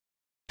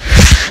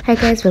Hi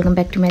guys, welcome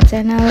back to my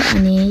channel.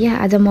 अनि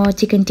आज म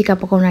चिकन टिक्का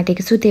पकाउन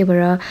आँटेको छु, त्यही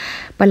भएर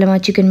पहिला म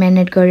चिकन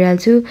म्यारिनेट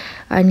गरिहाल्छु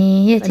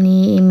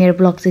अनि मेरो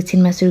ब्लग चाहिँ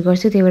एकछिनमा सुरु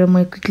गर्छु। त्यही भएर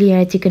म क्विकली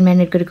यहाँ चिकन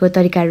म्यारिनेट गरेको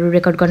तरिकाहरू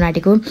रेकर्ड गर्न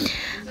आँटेको।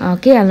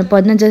 के हाल्नु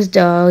पर्दैन, जस्ट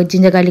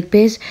जिन्जर गार्लिक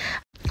पेस्ट,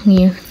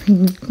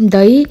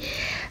 दही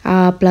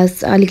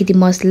प्लस अलिकति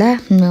मसला,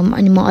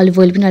 अनि म अलिभ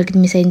ओइल पनि अलिकति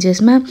मिसाइन्छु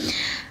यसमा।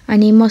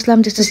 अनि मसला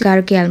पनि त्यस्तो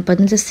गाह्रो के हाल्नु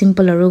पर्दैन, जस्ट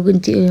सिम्पलहरू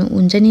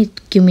हुन्छ नि,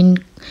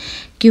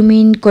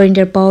 क्युमिन,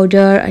 कोरिएन्डर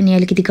पाउडर, अनि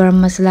अलिकति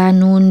गरम मसला,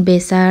 नुन,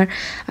 बेसार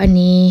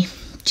अनि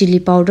चिली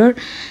पाउडर।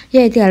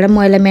 यति हालेर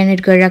म यसलाई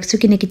म्यारिनेट गरेर राख्छु,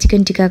 किनकि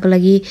चिकन टिक्काको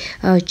लागि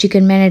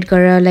चिकन म्यारिनेट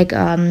गरेर लाइक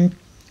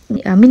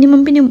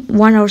मिनिमम पनि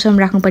 1 आवरसम्म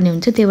राख्नुपर्ने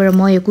हुन्छ। त्यही भएर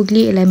म यो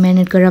कुकली यसलाई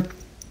म्यारिनेट गरेर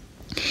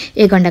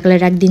 1 घन्टाको लागि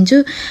राखिदिन्छु।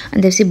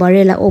 अनि त्यसपछि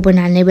भरे यसलाई ओभन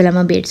हाल्ने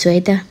बेलामा भेट्छु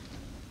है त।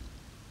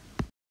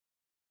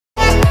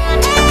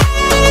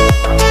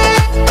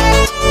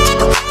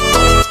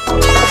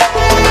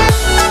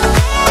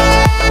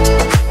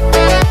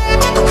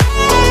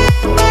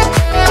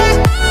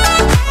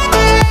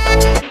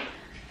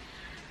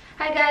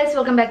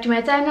 Welcome back to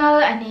my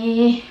channel.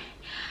 अनि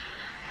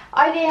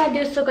अहिले यहाँ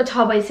दिउँसोको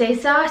 6 बजिसकेको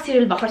छ।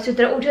 सिरियल भर्खर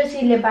सुतेर उठ्यो,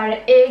 सिरियलले बाहिर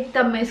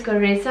एकदम मेस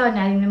गरिरहेछ। अनि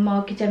अहिले म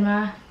किचनमा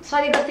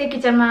सधैँ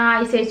किचनमा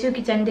आइसकेको छु,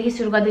 किचनदेखि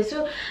सुरु गर्दैछु।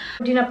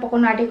 डिनर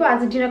पकाउन आँटेको।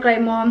 आज डिनरको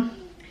लागि म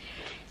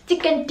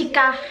चिकन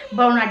टिक्का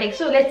बनाउन आँटेको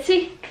छु। Let's see.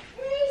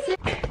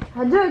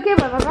 हजुर के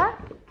भयो बाबा?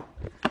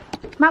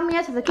 मामु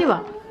यहाँ छ त, के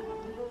भयो?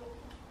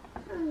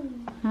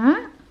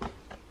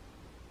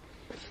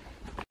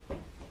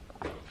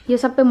 यो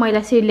सबै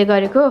मैला सिरियलले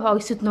गरेको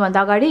अघि सुत्नुभन्दा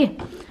अगाडि।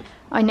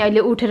 अनि अहिले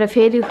उठेर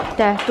फेरि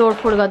त्यहाँ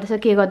तोडफोड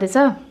गर्दैछ, के गर्दैछ?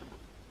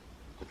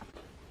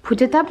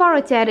 फुटो त पर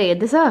च्याएर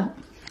हेर्दैछ।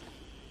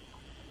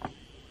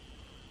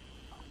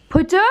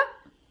 फुटो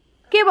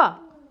के भयो?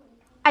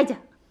 आइज।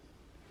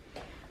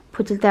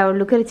 फुटो त्यहाँबाट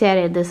लुकेर च्याएर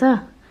हेर्दैछ।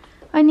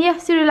 अनि यहाँ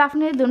सिरियल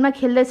आफ्नै धुनमा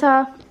खेल्दैछ।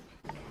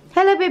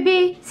 Hello baby,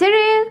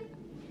 serial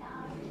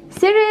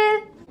serial,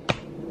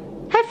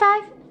 high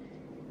five,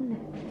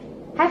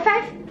 high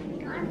five.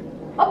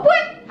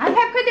 अपुई high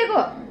five खै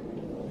दिएको?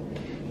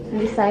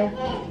 बिसायो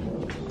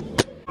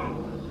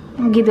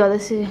गीत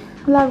गर्दैछु।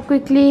 ल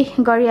quickly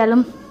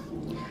गरिहालौँ।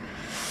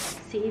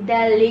 See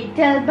the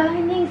little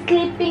bunny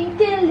sleeping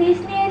till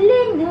it's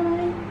nearly noon.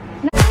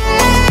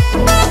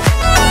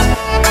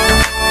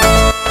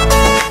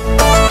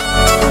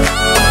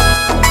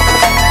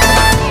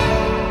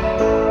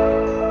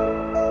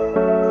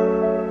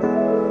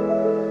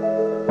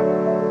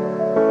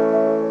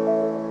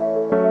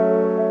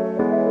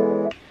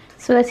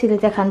 सुरक्षित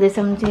त्यहाँ खाँदैछ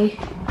चाहिँ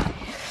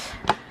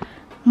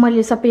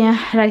मैले सबै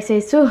यहाँ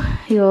राखिसकेको छु।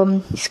 यो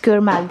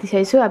स्क्वेयरमा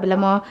हालिदिइसकेको छु। अब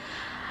म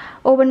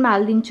ओभनमा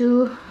हालिदिन्छु।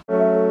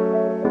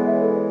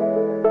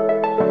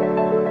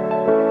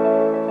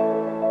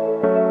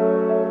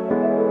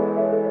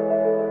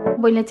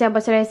 बहिनीले चिया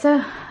बसिरहेछ,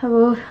 अब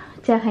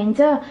चिया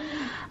खाइन्छ।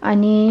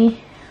 अनि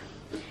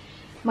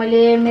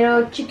मैले मेरो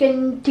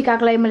चिकन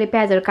टिक्काको लागि मैले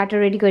प्याजहरू काटेर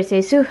रेडी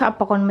गरिसकेको छु। अब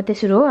पकाउनु मात्रै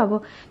सुरु हो। अब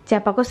चिया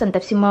पकाओस्, अनि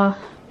त्यसपछि म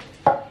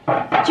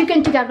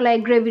चिकन टिक्काको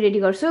लागि ग्रेभी रेडी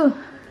गर्छु।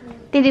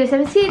 त्यति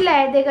बेलासम्म सिरियल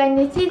हेर्दै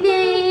गर्ने।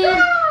 Serial,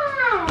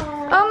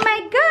 oh my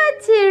God,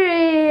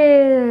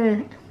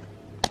 serial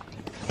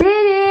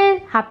serial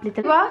हाप्ले त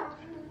भयो।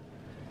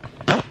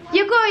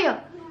 यो को यो?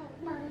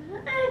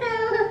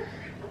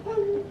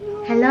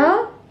 हेलो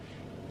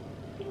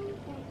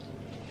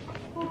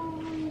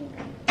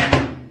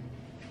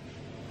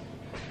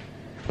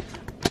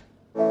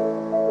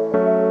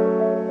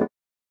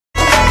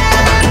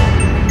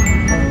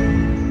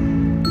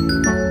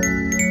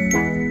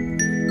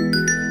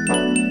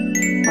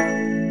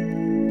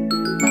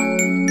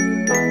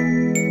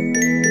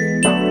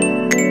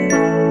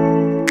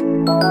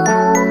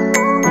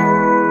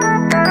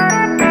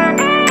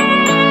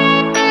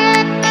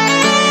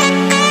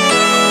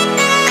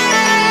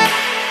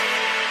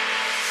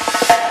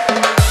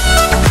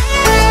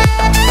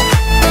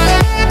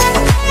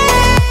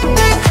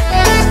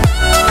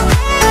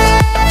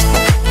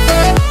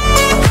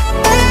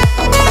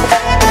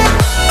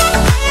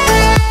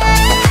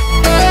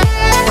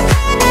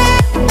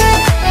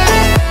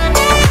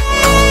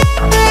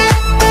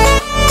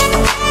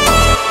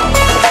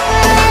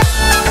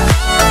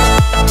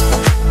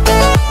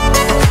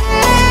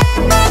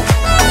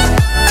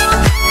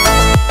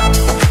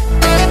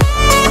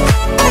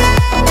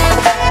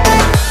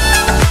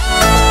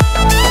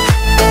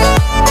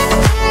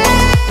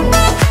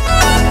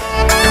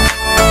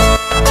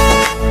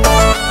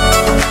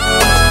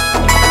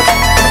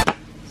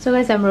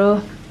हाम्रो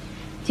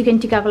चिकन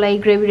टिक्काको लागि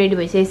ग्रेभी रेडी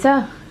भइसकेछ।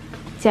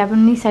 चिया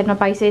पनि साइडमा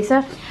पाइसकेछ।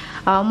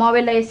 म अब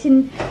यसलाई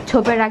एकछिन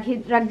छोपेर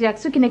राखिदिएको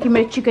छु, किनकि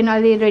मेरो चिकन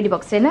अलि रेडी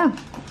भएको छैन।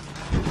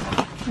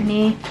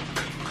 अनि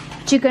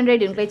चिकन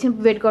रेडी हुनुको एकछिन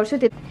वेट गर्छु।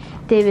 त्यही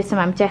बेलासम्म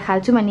हामी चिया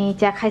खाल्छौँ। अनि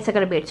चिया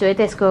खाइसकेर भेट्छु है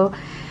त। यसको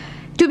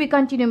टु बी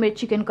कन्टिन्यू मेरो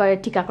चिकन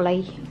टिक्काको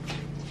लागि।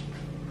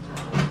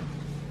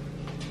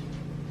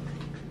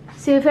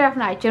 फेरि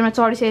आफ्नो हाइट चेयरमा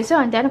चढिसकेको छ।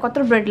 अनि त्यहाँ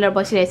कत्रो ब्रेड लिएर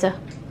बसिरहेछ,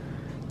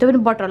 त्यो पनि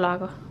बटर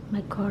लगाएको।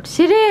 My God,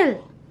 serial.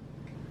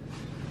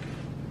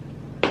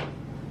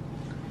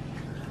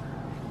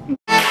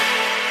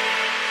 1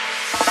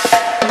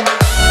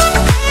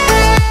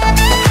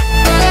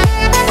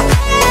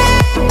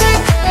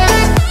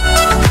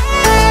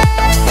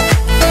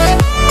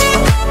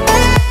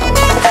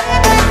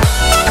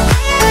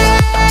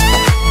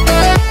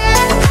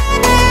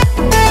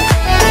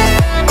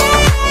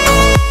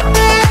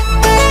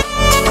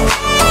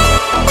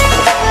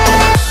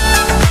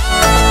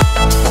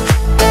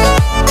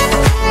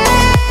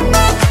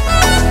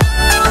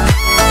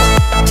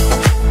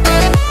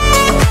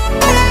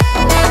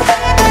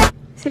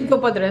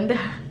 पदर नि त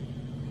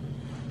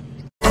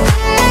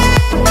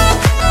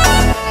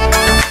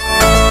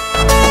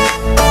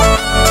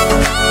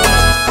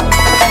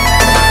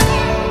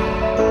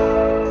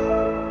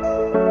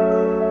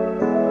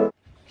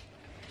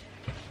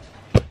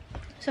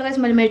सो गाइस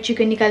मैले मेरो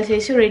चिकन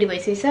निकालिसकेको छु रेडी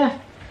भइसकेको छ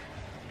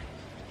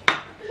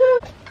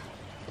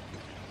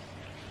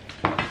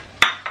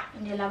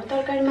अनि यसलाई अब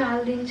तरकारीमा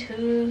हाल्दिन्छु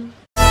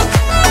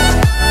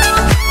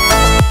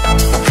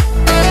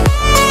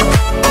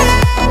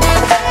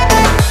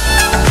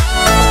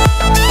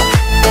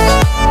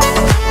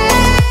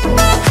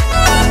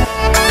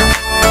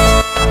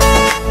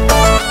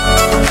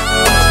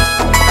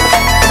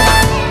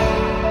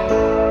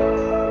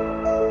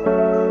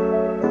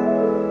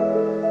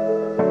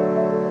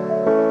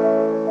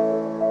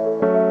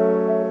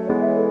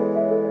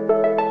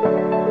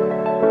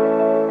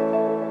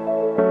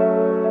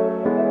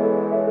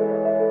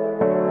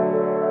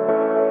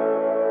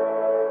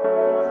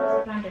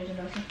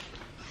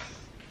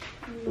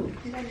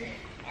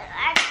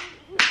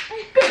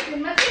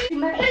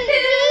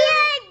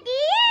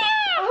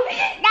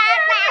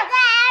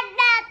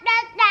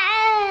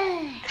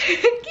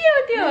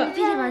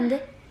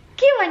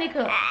के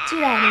भनेको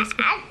चिराहरू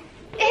यसको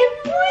ए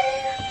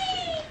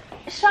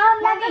साम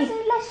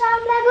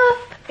लाग्यो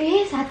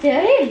ए साथी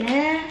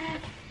है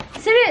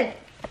सिरियल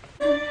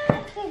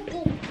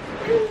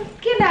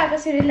के लाग्यो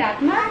सिरियल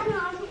हातमा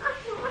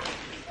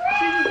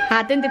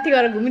हात नि त्यति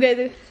गरेर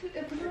घुमिरहेको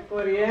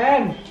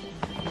कोरियन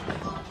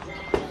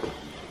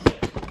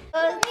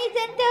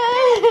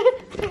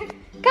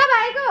कहाँ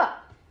भएको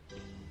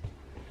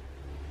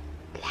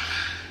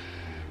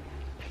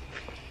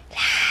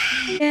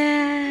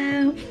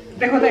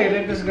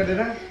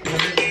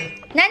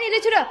नानीले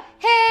छुरो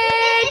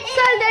head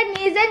shoulder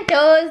knees and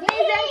toes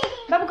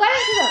बाबु गर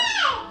छुरो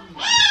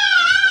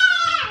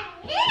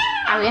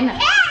अब हेर्न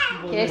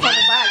हेड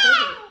शोल्डर भइहाल्छ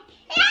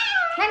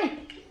नानी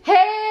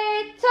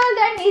head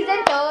shoulder knees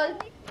and toes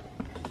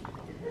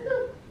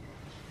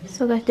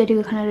so guys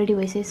डेडीको खाना रेडी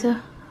भइसकेछ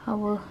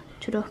अब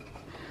छुरो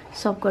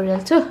सर्भ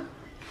गरिहाल्छु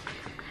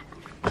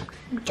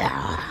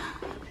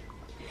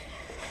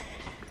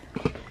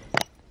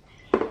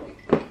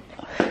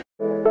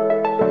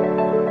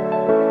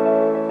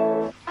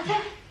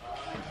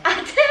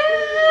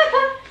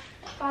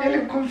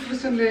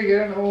Confusion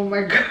again. Oh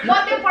my god. म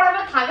त्यो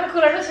पढाउन थाकेर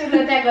कुरा र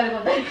सुन्न त्यहाँ गरेको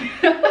त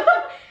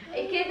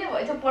के नै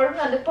भएछ पढ्नु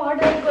अन्त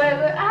पढ्दै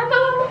गयो आमा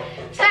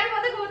साइड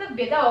मात्रै गयो त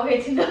भेदा हो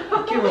एकछिन त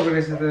के भएको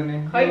रहेछ त नि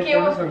खै के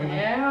हो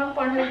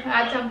पढ्नु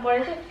आजसम्म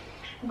पढेको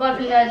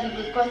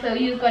गर्लफ्रेन्डले कस्तो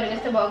युज गरेको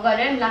जस्तो भयो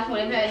गरेँ नि लास्ट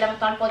मैले यसलाई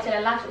तल पछेर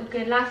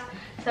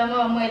लास्टसम्म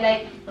मैले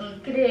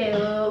के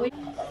अरे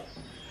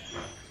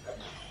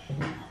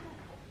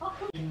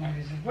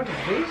What is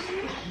this?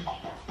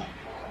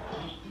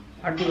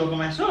 हड्डी भएको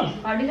मासु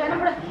हड्डी छैन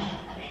बडा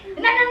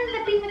ना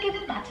पिसमा के पनि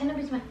भएको छैन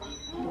बिचमा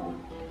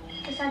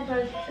त्यो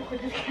साइडबाट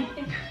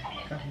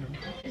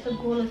यसो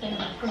गोलो छैन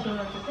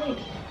डोलर चाहिँ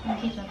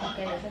बिचमा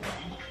पकाएर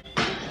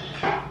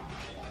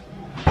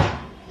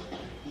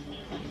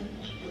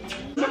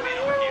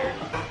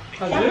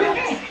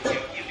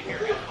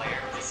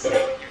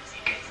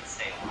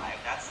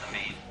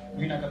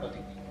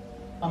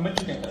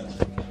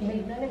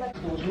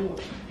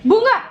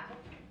बुंगा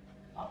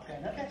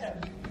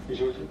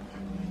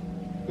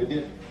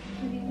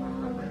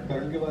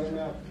करण के बारे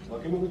में आप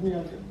वाकई में कुछ नहीं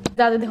जानते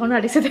ज्यादा दिखाउनु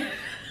आँटेको छ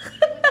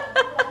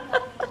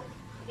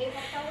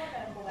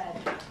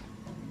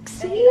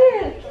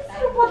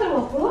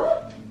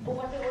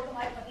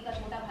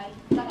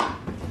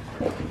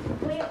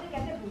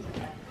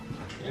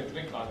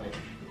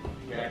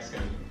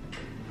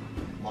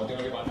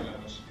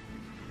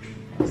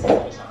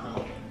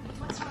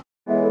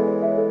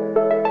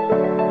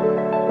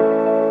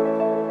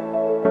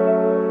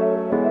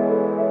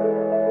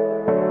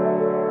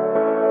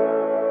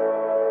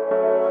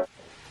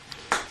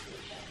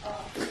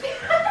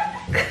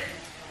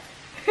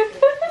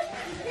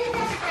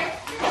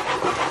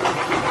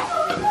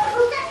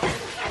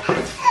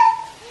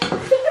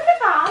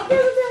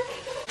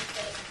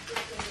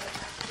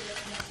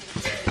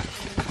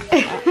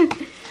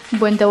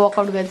बहिनी त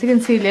वर्कआउट गरेछ कि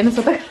सिरियल हेर्नु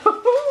सबै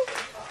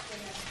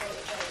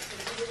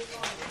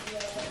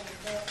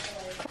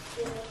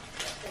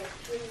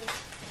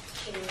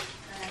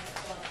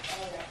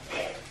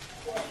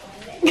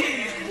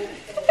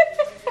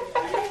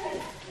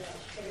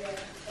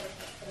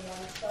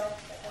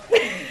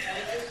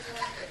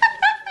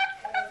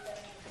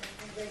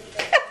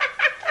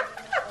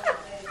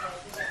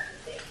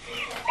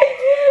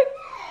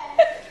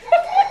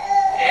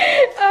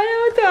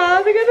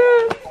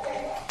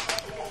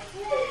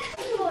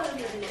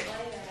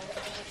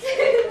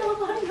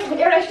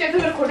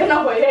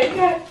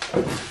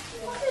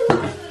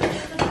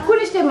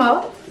कुन स्टेपमा हो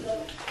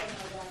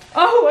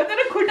हो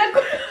तर खुट्टा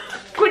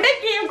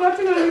के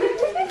गर्छु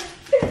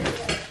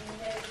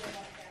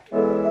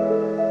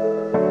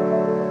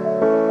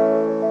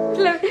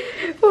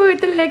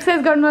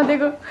एक्सर्साइज गर्नु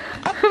नदिएको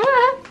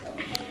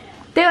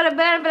त्यही भएर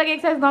बिहान बेलाको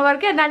एक्सर्साइज नगर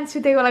क्या नानी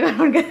सुतेको बेला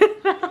गर्नु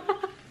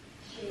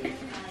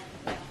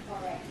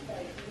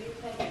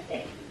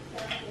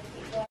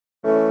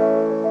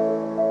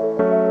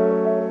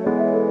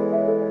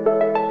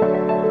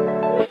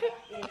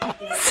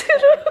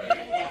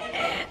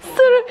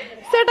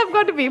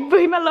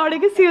लड्यो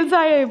कि सिल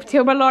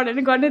छेउमा लड्यो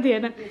भने गर्नै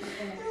थिएन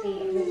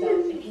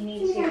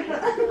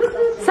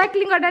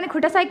साइक्लिङ गर्दा नि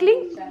खुट्टा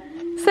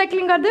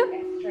साइक्लिङ गर्दै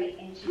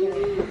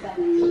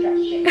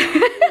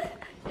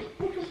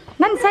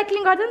नानी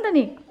साइक्लिङ गर्दा नि त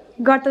नि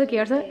गर्दा त के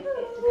गर्छ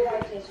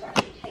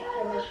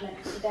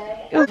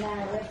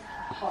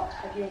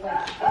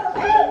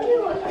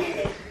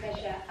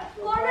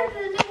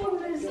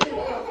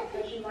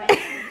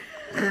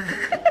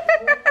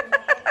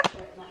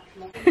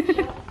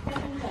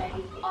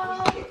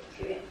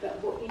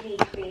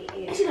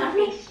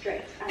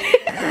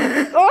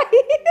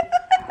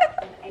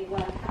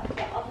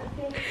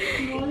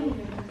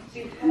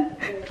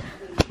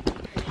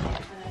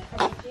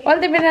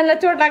अहिले त बेनालाई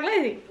चोट लाग्ला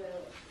नि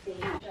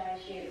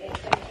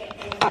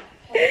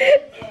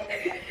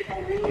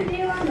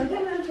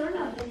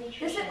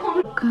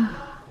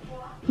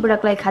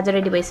बुढाको लागि खाजा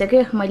रेडी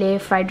भइसक्यो मैले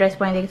फ्राइड राइस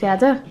बनाइदिएको थिएँ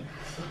आज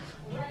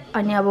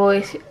अनि अब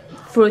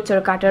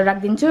फ्रुट्सहरू काटेर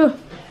राखिदिन्छु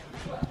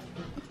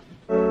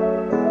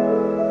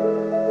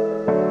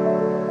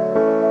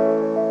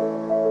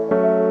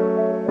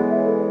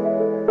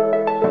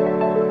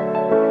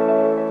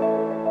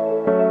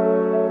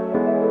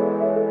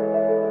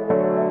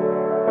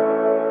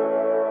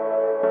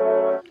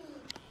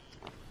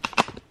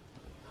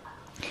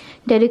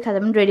डेली खाजा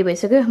पनि रेडी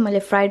भइसक्यो मैले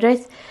फ्राइड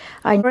राइस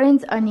अनि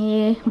ऑरेन्ज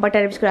अनि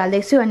बटर बिस्कुट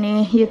हाल्दैछु छु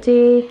अनि यो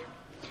चाहिँ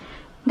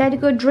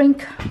ड्याडीको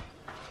ड्रिंक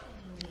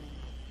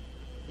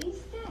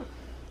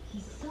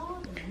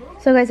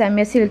सो गाइस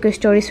हामी सिभिलको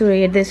स्टोरी सुरु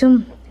हेर्दैछौँ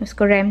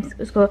उसको र्याम्स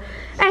उसको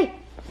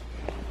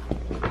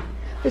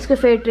उसको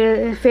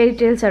फेरी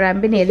टेल्सहरू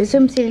हामी पनि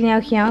हेर्दैछौँ सिरिल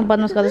यहाँ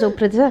बदमास गर्दैछ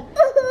उफ्रिँदैछ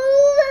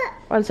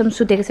अहिलेसम्म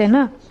सुतेको छैन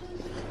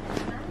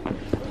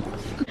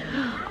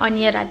अनि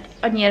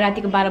यहाँ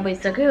रातिको 12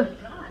 बजिसक्यो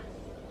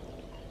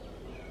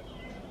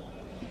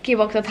के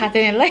भएको छ थाहा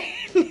छैन यसलाई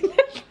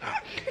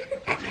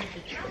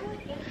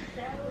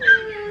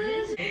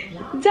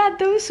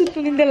जादु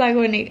सुत्नु निन्दा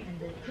लाग्यो भने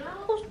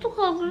कस्तो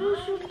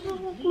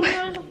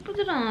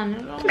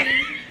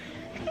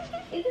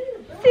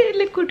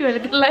खाले कुट्यो अरे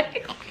त्यसलाई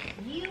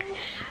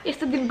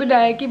यस्तो दिन पनि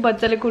आयो कि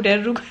बच्चाले कुटेर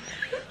रुख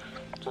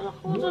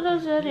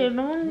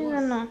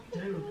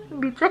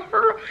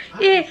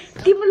ए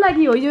तिम्रो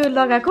लागि हो यो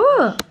लगाएको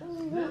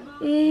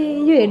ए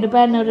यो हेर्नु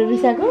पाएन र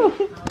रिसाको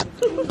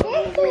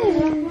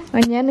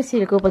अनि यहाँ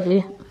सिरेको बदली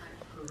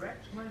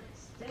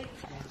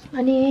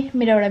अनि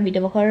मेरो एउटा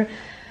भिडियो भर्खर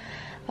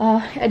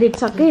एडिट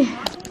सकेँ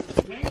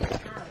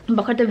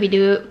भर्खर त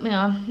भिडियो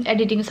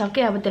एडिटिङ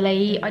सकेँ अब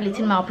त्यसलाई अहिले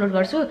चाहिँ म अपलोड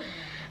गर्छु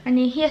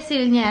अनि यहाँ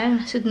सिरिल यहाँ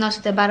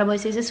नसुते 12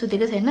 बजी चाहिँ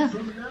सुतेको छैन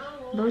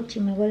बहुत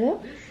छिम्मा गयो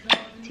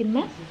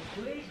छिम्मा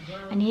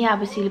अनि यहाँ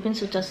अब सिल पनि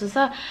सुत्छ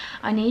छ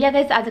अनि यहाँ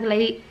गाइस आजको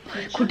लागि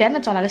खुट्टा न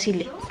चलाएको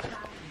सिलले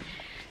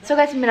सो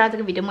गाइस मेरो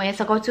आजको भिडियो म यहाँ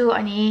सघाउँछु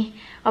अनि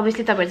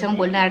अभियसली तपाईहरुसँग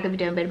भोलि आएको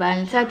भिडियोमा भेट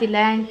भइहाल्छ till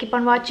keep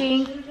on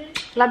watching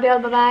love you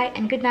all bye bye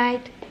and good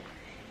night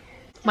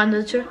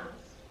भन्दैछु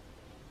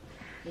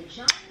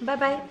बाइ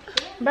बाइ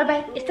बाइ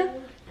बाइ यस्तो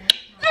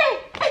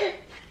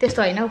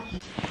त्यस्तो होइन हौ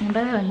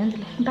बाइ बाइ भन्नु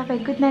नि बाइ बाइ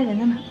गुड नाइट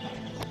भन्नु न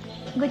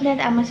गुड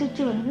नाइट आमा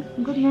सुत्छु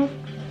भन्नु गुड नाइट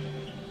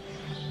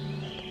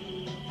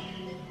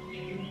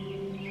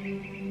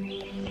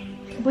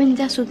बहिनी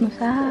जा सुत्नु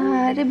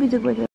साह्रै बिजो गयो